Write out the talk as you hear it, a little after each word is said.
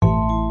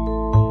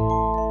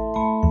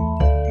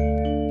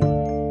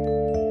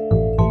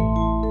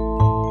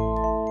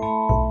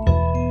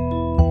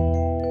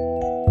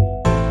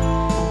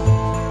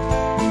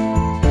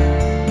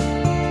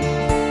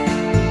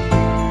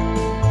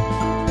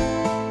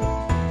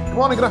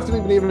morning, good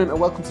afternoon, good evening, and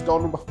welcome to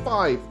door number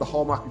 5, the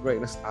Hallmark of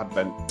Greatness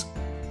Advent.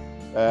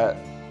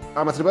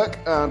 I'm Anthony Burke,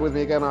 and with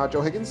me again are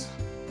Joe Higgins.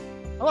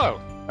 Hello.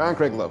 And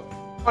Craig Love.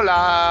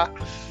 Hola.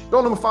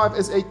 Door number 5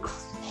 is a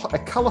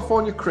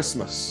California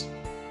Christmas.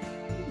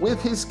 With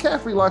his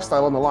carefree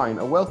lifestyle on the line,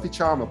 a wealthy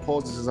charmer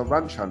poses as a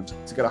ranch hand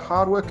to get a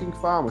hard-working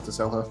farmer to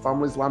sell her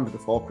family's land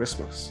before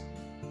Christmas.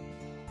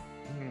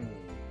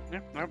 Yeah,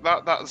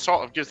 that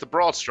sort of gives the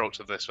broad strokes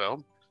of this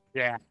film.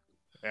 Yeah.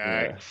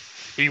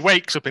 He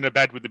wakes up in a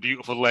bed with a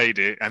beautiful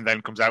lady and then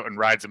comes out and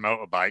rides a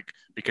motorbike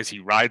because he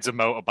rides a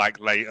motorbike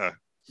later.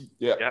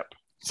 Yeah. Yep.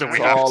 So we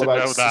have to know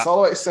that. It's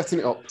all about setting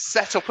it up.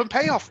 Set up and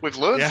pay off. We've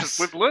learned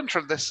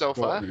from this so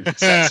far. Well,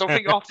 Set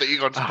something off that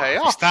you're going to pay He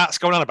off. starts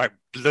going on about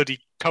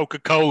bloody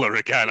Coca-Cola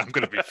again. I'm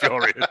going to be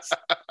furious.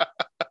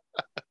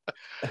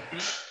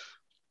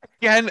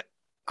 Again,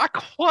 I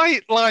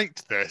quite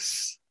liked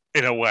this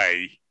in a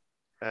way.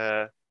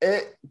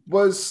 It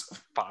was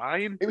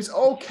Fine. It was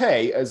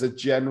okay as a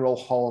general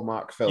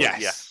Hallmark film.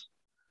 Yes.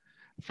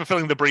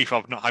 Fulfilling the brief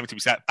of not having to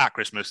be set at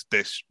Christmas,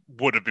 this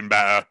would have been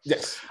better.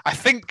 Yes. I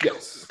think,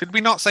 did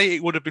we not say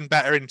it would have been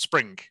better in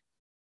spring?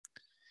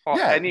 Or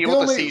Yeah, any the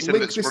other only season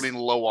link that's this- running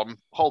low on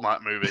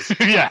Hallmark movies.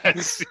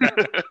 Yes.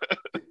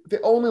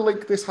 The only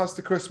link this has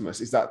to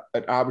Christmas is that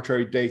an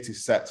arbitrary date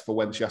is set for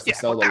when she has to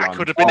sell the that land.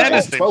 could have been Oh,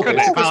 anything. it's Could have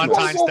been Christmas.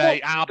 Valentine's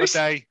Day, Arbor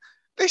Day.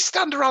 They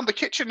stand around the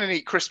kitchen and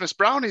eat Christmas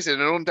brownies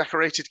in an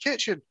undecorated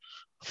kitchen.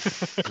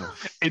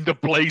 In the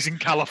blazing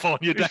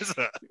California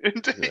desert.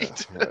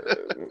 Indeed.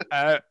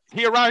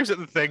 He arrives at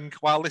the thing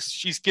while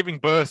she's giving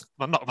birth.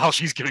 Well, not while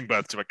she's giving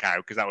birth to a cow,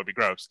 because that would be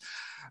gross.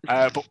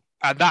 And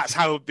that's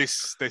how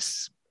this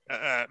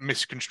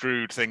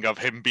misconstrued thing of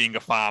him being a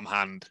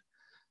farmhand.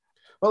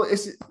 Well,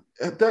 it's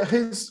that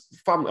his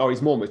family or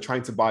his mum is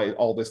trying to buy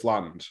all this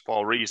land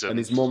For reasons. and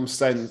his mum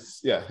sends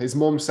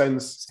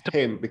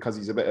him because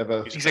he's a bit of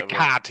a He's a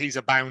cad. He's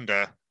a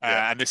bounder,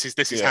 and this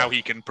is how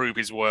he can prove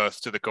his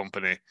worth to the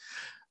company.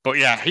 But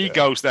he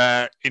goes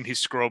there in his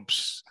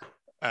scrubs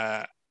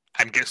and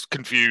gets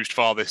confused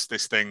for this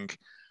thing,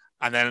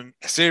 and then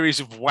a series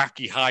of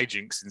wacky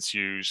hijinks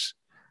ensues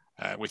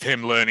with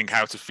him learning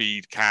how to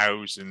feed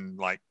cows and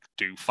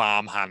do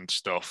farmhand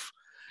stuff.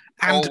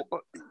 And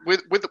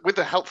with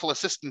a helpful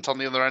assistant on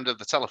the other end of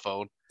the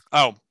telephone.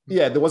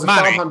 there was a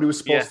Manny. farmhand who was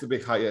supposed to be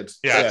hired.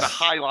 The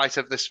highlight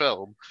of this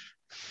film.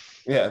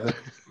 Yeah, the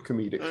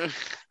comedic.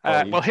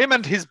 Well, him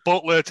and his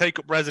butler take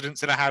up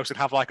residence in a house and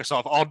have a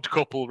sort of odd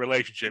couple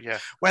relationship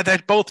where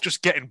they're both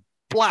just getting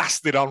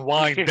blasted on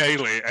wine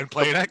daily and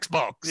playing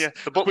Xbox. Yeah,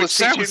 the butler's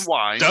which teaching sounds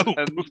wine dope.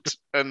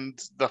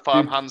 and the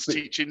farmhand's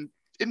teaching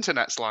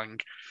internet slang.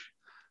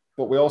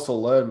 But we also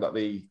learned that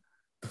the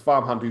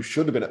farmhand who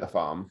should have been at the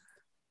farm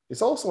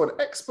is also an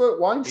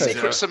expert wine taster.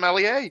 Secret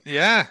sommelier.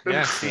 Yeah.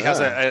 He has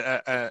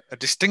a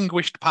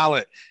distinguished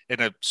palate in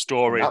a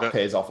story that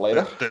pays off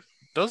later. That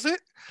does it?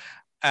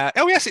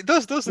 Yes, it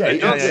does, doesn't it?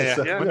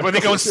 Yeah. When they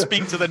go and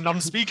speak to the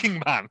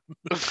non-speaking man.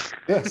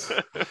 Yes.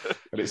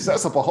 And it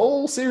sets up a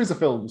whole series of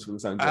films from the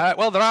soundtrack.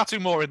 Well, there are 2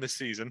 more in this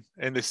season,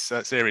 in this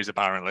series,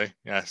 apparently.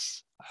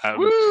 Yes.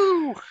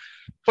 Woo!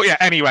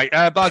 But anyway,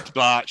 blah, blah,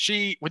 blah.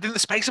 She, within the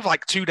space of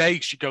 2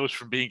 days, she goes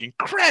from being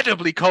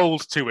incredibly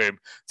cold to him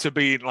to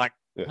being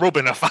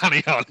rubbing a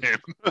fanny on him.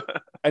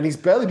 And he's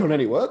barely done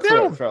any work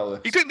for all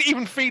this. He didn't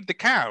even feed the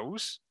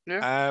cows.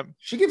 Yeah.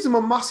 She gives him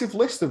a massive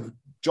list of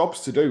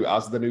jobs to do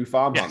as the new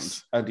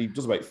farmhand, and he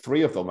does about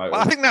 3 of them out. Well,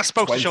 I think that's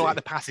supposed 20. to show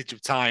the passage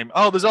of time.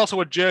 Oh, there's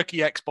also a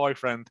jerky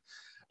ex-boyfriend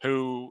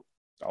who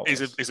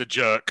is a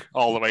jerk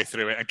all the way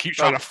through it and keeps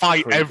trying to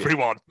fight creepy.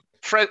 everyone.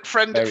 Friend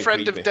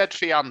creepy. of dead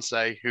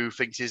fiance who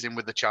thinks he's in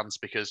with a chance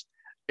because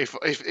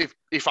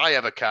if I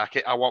ever cark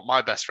it, I want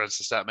my best friends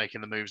to start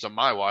making the moves on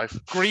my wife.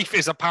 Grief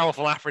is a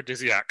powerful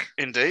aphrodisiac.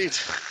 Indeed.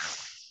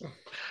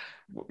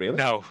 Really?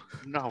 No.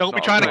 Don't be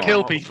not trying at to kill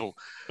all. people.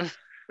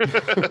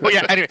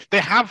 But anyway, they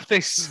have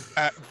this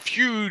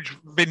huge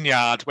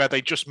vineyard where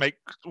they just make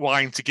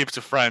wine to give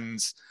to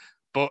friends.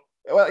 But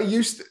Well, it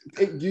used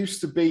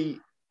to be.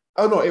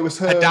 Oh no, it was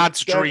her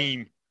dad's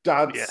dream.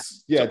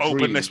 Dad's to dream.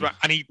 open this,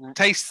 and he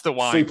tastes the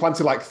wine. So he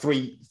planted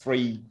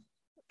three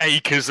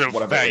acres of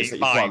whatever it is that he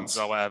vines plants.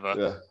 or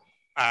whatever.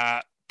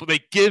 Yeah. But they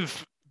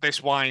give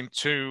this wine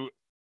to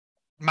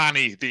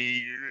Manny,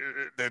 the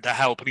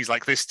help, and he's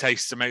like, "This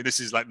tastes amazing.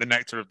 This is like the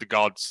nectar of the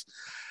gods."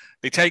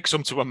 They take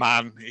some to a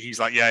man. He's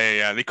like,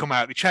 "Yeah." They come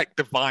out. They check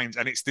the vines,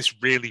 and it's this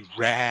really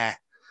rare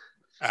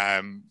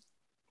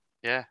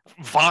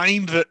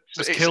vine that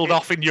was killed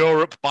off in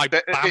Europe by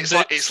bandits.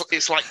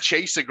 It's like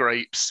chaser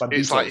grapes.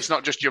 Banditos. It's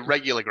not just your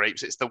regular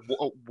grapes. It's the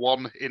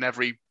one in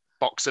every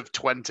box of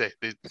 20.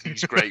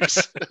 These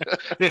grapes.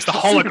 It's the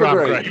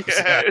hologram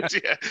grapes. grapes.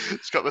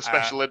 It's got the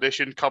special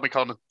edition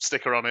Comic-Con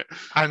sticker on it.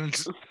 And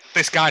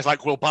this guy's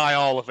like, "We'll buy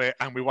all of it,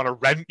 and we want to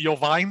rent your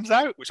vines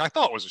out," which I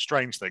thought was a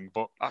strange thing.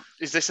 But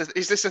Is this a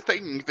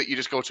thing that you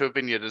just go to a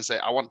vineyard and say,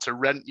 "I want to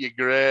rent your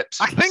grapes"?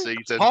 I for the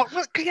think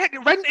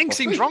season? renting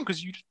seems wrong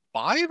because you just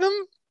buy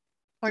them.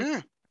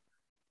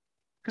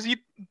 Because you,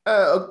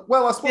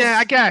 Well, I suppose.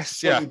 I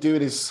guess, What you're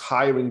doing is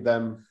hiring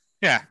them.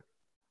 yeah.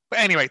 But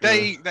anyway,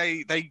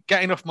 they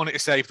get enough money to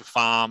save the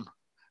farm.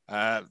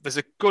 There's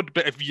a good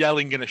bit of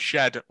yelling in a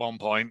shed at one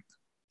point.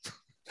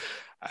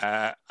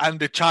 And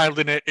the child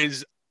in it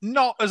is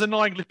not as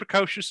annoyingly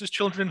precocious as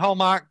children in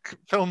Hallmark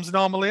films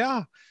normally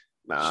are.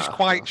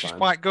 She's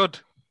quite good.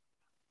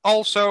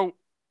 Also,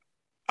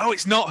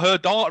 it's not her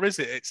daughter, is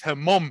it? It's her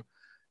mum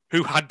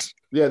who had...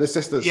 Yeah, the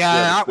sisters.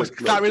 Yeah,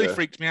 that really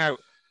freaked me out.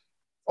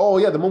 Oh,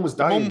 yeah, the mum was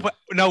dying.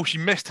 No, she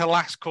missed her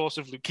last course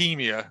of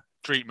leukemia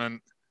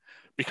treatment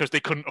because they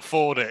couldn't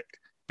afford it,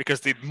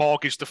 because they'd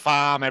mortgaged the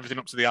farm, everything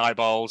up to the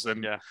eyeballs,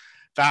 and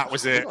that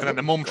was it. And then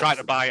the mum tried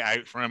to buy it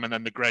out for him, and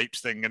then the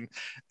grapes thing. And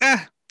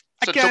it's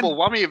a double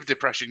whammy of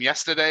depression.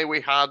 Yesterday we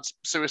had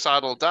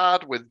suicidal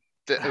dad with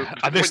this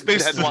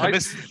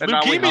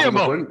leukemia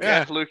mum.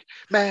 Yeah, Luke.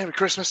 Merry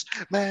Christmas,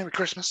 Merry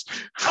Christmas.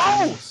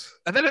 Oh,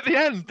 and then at the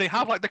end they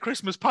have like the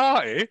Christmas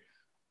party.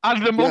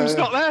 And the mum's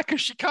not there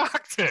because she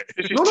carked it.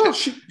 No,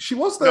 she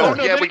was there. No,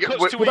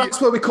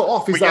 that's where we cut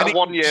off. Is that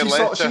 1 year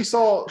later?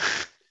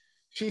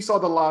 She saw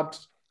the lad,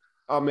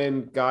 our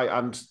main guy,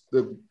 and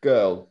the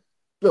girl,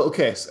 little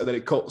kiss, and then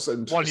it cuts.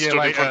 And 1 year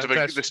later,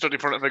 they stood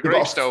in front of a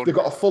gravestone. They've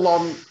got a full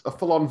on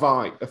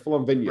vine, a full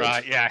on vineyard.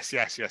 Right? Yes.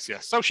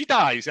 So she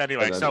dies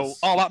anyway. So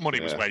all that money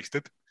was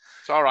wasted.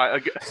 It's all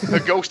right. A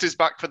ghost is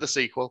back for the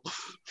sequel.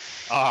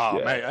 Oh,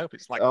 mate, I hope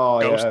it's like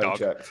Ghost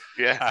Dog.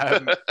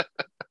 Yeah.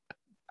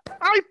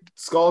 I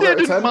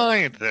didn't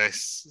mind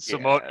this so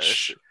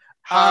much.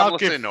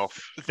 Harmless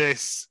enough.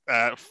 This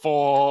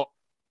 4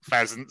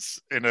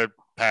 pheasants in a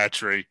pear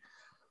tree.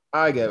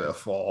 I gave it a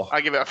 4. I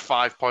give it a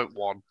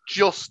 5.1,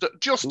 just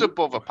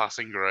above a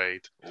passing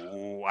grade.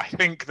 Ooh, I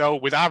think though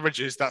with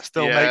averages that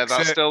still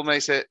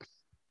makes it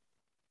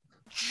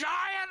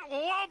giant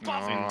lump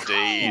of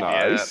indeed.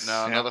 Nice. Yeah,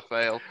 no, another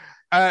fail.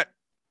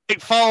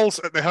 It falls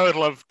at the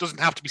hurdle of doesn't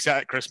have to be set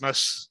at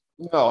Christmas.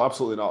 No,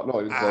 absolutely not. Not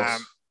even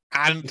close.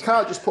 And you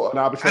can't just put an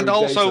arbitrary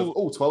date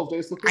of 12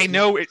 days. I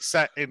know it's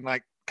set in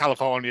like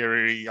California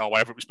or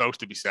wherever it was supposed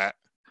to be set,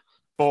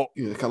 but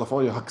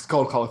California. It's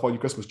called California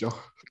Christmas, Joe.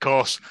 Of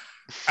course.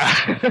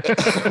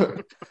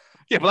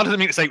 Yeah, but that doesn't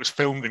mean to say it was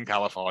filmed in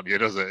California,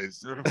 does it?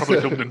 It's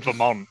probably filmed in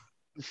Vermont.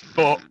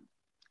 But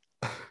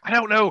I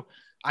don't know.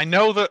 I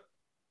know that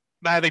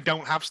there they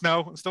don't have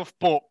snow and stuff,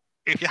 but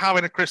if you're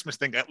having a Christmas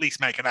thing, at least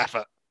make an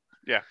effort.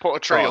 Yeah, put a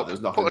tree up.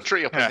 Put a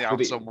tree up in the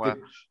house somewhere.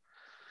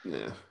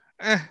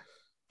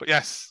 But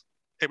yes,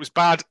 it was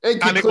bad,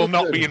 and it will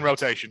not be in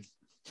rotation.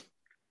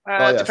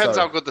 Depends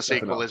how good the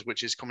sequel is,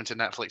 which is coming to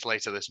Netflix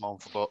later this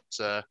month. But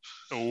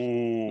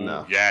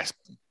yes,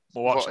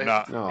 we're watching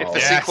that. If the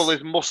sequel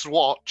is must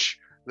watch,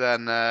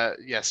 then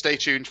stay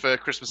tuned for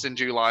Christmas in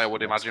July. I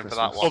would imagine for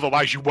that one.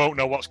 Otherwise, you won't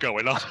know what's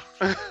going on.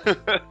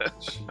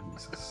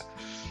 Jesus.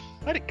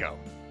 Let it go.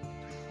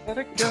 Let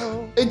it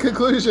go. In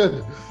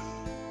conclusion,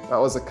 that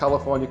was a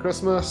California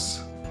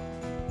Christmas.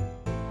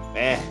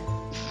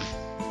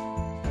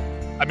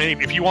 I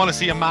mean, if you want to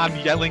see a man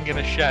yelling in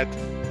a shed,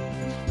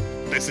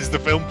 this is the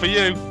film for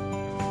you.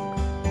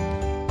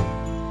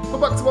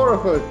 Come back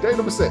tomorrow for day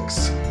number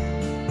 6.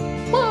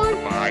 Bye.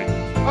 Bye.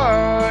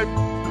 Bye.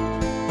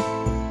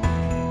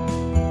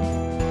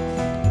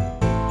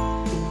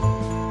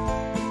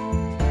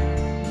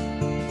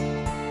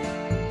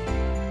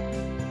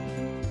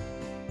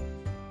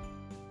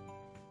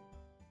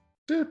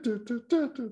 Do, do, do, do, do.